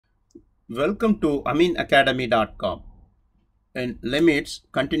Welcome to aminacademy.com. In limits,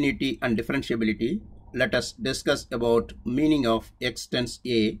 continuity and differentiability, let us discuss about meaning of x tends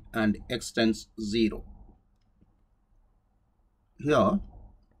a and x tends 0. Here,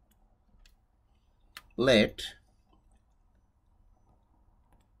 let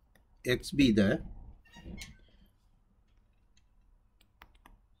x be the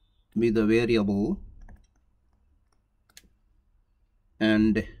variable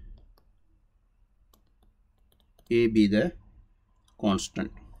and a be the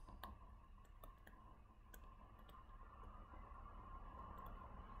constant.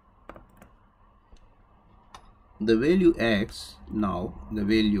 The value x, now the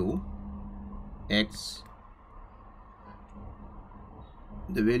value x,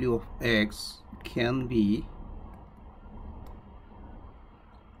 the value of x can be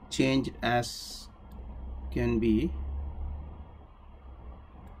changed as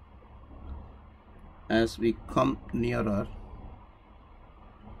as we come nearer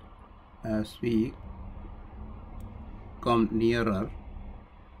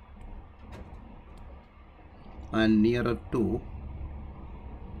and nearer to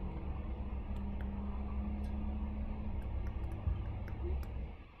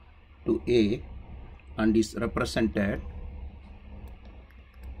a and is represented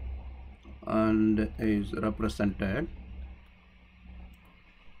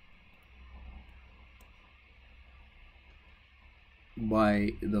by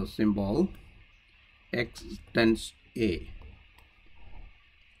the symbol x tends a.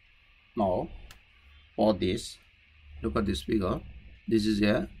 Now for this, look at this figure. This is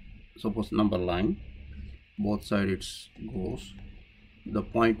a suppose number line, both sides it goes. The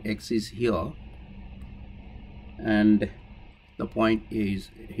point x is here and the point a is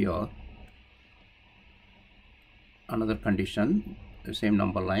here. Another condition, the same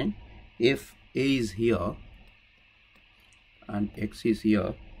number line, if a is here and x is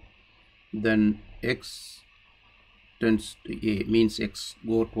here, then x tends to a, means x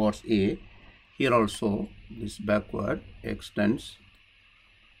go towards a. Here also this backward, x tends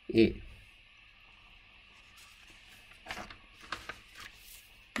a.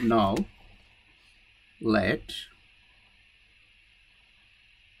 Now let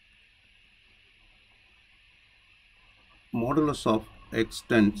modulus of x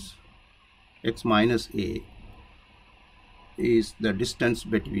tends x minus a is the distance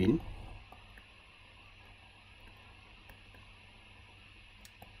between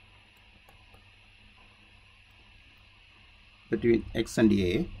x and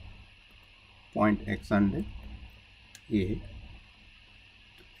a, point x and a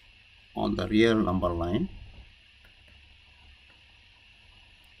on the real number line,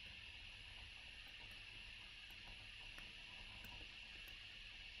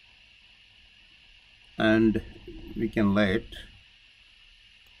 and we can let,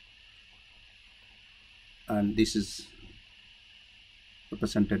 and this is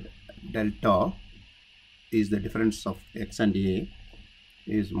represented delta is the difference of x and a,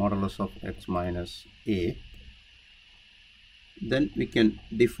 is modulus of x minus a. Then we can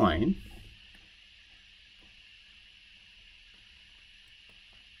define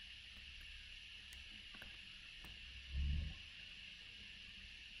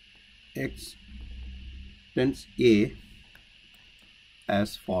x tends a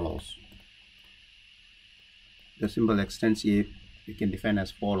as follows. The symbol x tends a we can define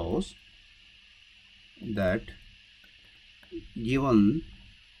as follows, that given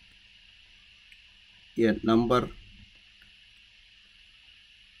a number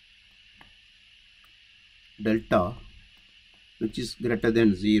delta which is greater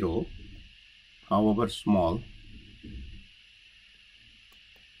than 0, however small,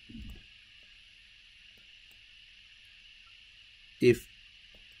 if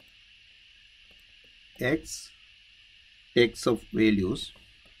x takes of values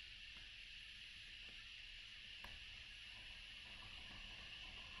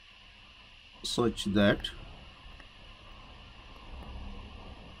such that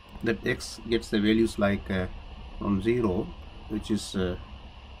x gets the values like from 0, which is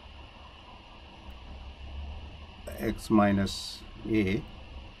x minus a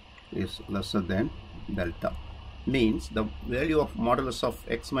is lesser than delta, means the value of modulus of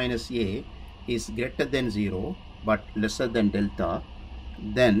x minus a is greater than 0 but lesser than delta,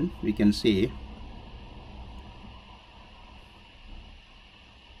 then we can say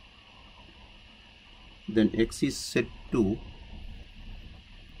then x is set to,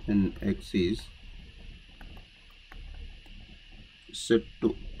 then x is set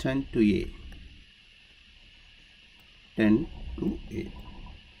to 10 to a, 10 to a.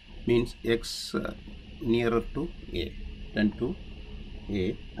 means x nearer to a, tend to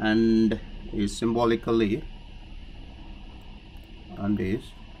a, and is symbolically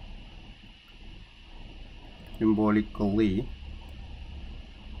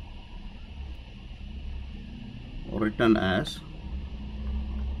written as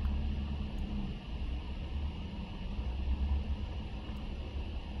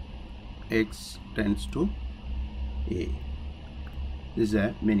x tends to a. This is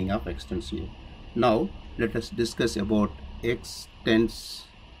the meaning of x tends to a. Now let us discuss about x tends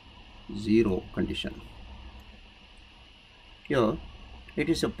 0 condition. Here it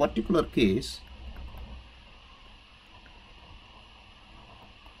is a particular case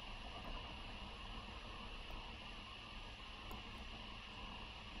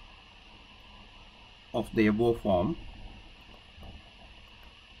of the above form,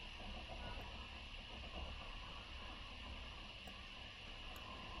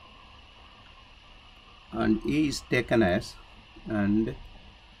 and a is taken as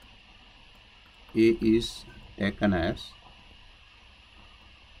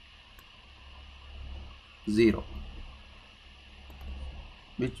zero,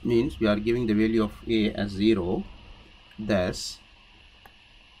 which means we are giving the value of a as 0. Thus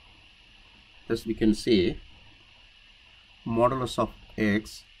we can say modulus of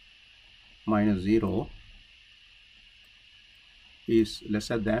x minus 0 is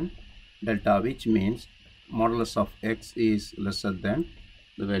lesser than delta, which means modulus of x is lesser than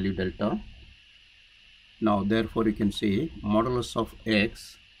the value delta. Now therefore you can say modulus of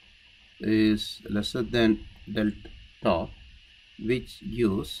x is lesser than delta, which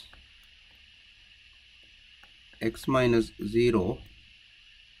gives x minus 0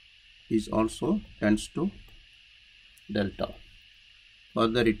 is also tends to delta.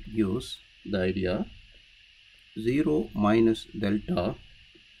 Further it gives the idea 0 minus delta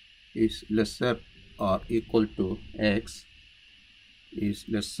is lesser or equal to x is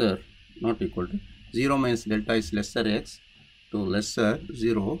lesser, not equal to 0 minus delta is lesser x to lesser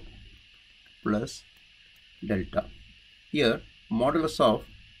 0 plus delta. Here modulus of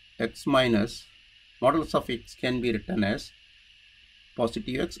x can be written as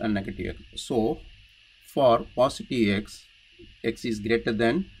positive x and negative x. So for positive x is greater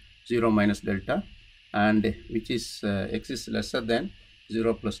than 0 minus delta, and which is x is lesser than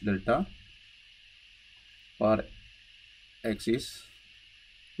 0 plus delta for x is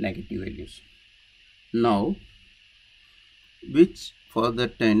negative values. Now which further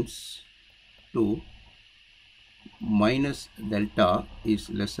tends to minus delta is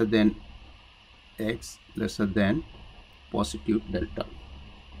lesser than x lesser than positive delta.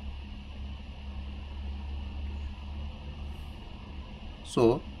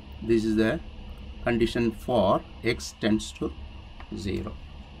 So this is the condition for x tends to 0.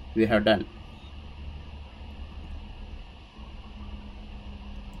 We have done.